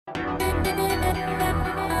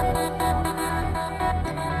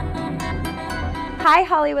Hi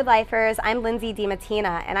Hollywood Lifers, I'm Lindsay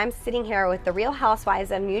DiMattina and I'm sitting here with the Real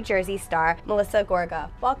Housewives of New Jersey star, Melissa.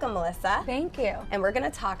 Welcome, Melissa. Thank you. And we're going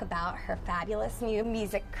to talk about her fabulous new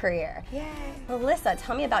music career. Yay. Melissa,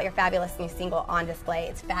 tell me about your fabulous new single, On Display.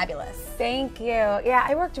 It's fabulous. Thank you. Yeah,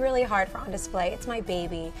 I worked really hard for On Display. It's my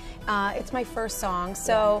baby. It's my first song,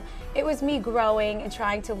 so it was me growing and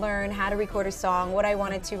trying to learn how to record a song, what I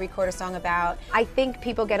wanted to record a song about. I think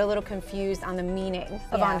people get a little confused on the meaning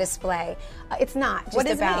of On Display. It's not just what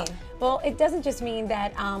does about. It mean? Well, it doesn't just mean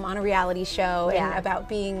that on a reality show and about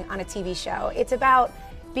being on a TV show. It's about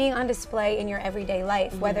being on display in your everyday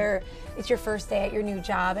life, whether it's your first day at your new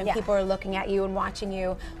job and people are looking at you and watching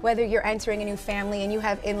you, whether you're entering a new family and you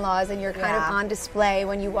have in-laws and you're kind of on display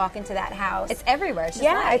when you walk into that house. It's everywhere. It's just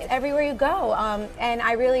life. It's everywhere you go. And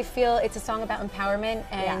I really feel it's a song about empowerment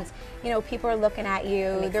and you know, people are looking at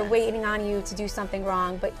you, they're waiting on you to do something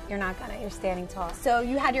wrong, but you're not gonna, you're standing tall. So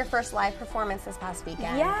you had your first live performance this past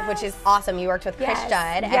weekend, which is awesome. You worked with Chris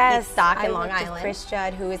Judd at Stock in Long Island. With Chris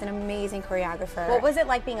Judd, who is an amazing choreographer. What was it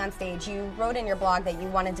like being on stage? You wrote in your blog that you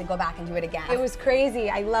wanted to go back and do it again. It was crazy.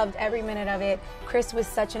 I loved every minute of it. Chris was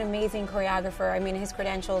such an amazing choreographer. I mean, his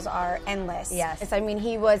credentials are endless. Yes. I mean,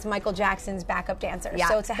 he was Michael Jackson's backup dancer. Yeah,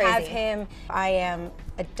 so to have him, I am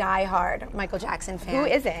a die-hard Michael Jackson fan. Who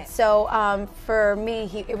isn't? So for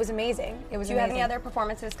me, it was amazing. It was Do you have any other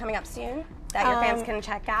performances coming up soon that your fans can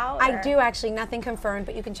check out? Or? I do actually, nothing confirmed,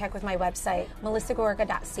 but you can check with my website,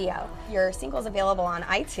 melissagorga0. Your single's available on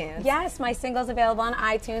iTunes. Yes, my single's available on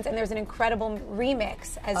iTunes, and there's an incredible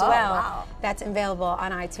remix as well that's available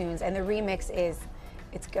on iTunes, and the remix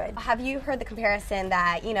it's good. Have you heard the comparison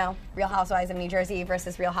that, you know, Real Housewives of New Jersey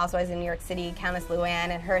versus Real Housewives of New York City, Countess Luann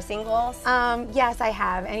and her singles? Yes, I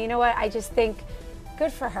have, and you know what, I just think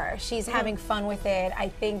good for her. She's having fun with it. I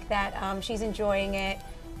think that she's enjoying it.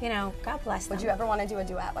 You know, God bless them. Would you ever want to do a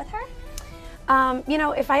duet with her? You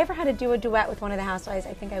know, if I ever had to do a duet with one of the housewives,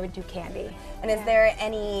 I think I would do Candy. And is there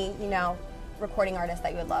any, you know, recording artist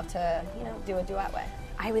that you would love to, you know, do a duet with?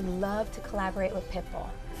 I would love to collaborate with Pitbull.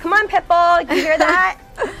 Come on, Pitbull, you hear that?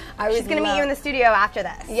 She's going to meet you in the studio after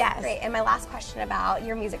this. Yes. Great. And my last question about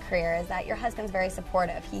your music career is that your husband's very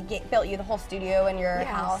supportive. He built you the whole studio in your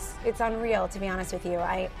house. It's unreal, to be honest with you.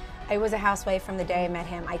 I was a housewife from the day I met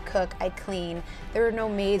him. I cook, I clean. There were no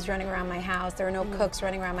maids running around my house. There were no cooks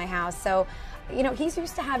running around my house. So, you know, he's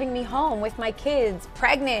used to having me home with my kids,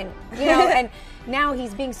 pregnant, you know, and now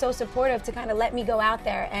he's being so supportive to kind of let me go out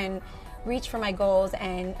there and reach for my goals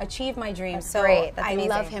and achieve my dreams. That's great. That's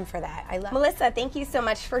amazing. I love him for that. Melissa, thank you so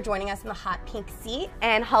much for joining us in the hot pink seat.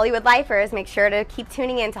 And Hollywood Lifers, make sure to keep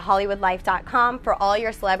tuning in to HollywoodLife.com for all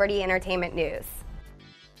your celebrity entertainment news.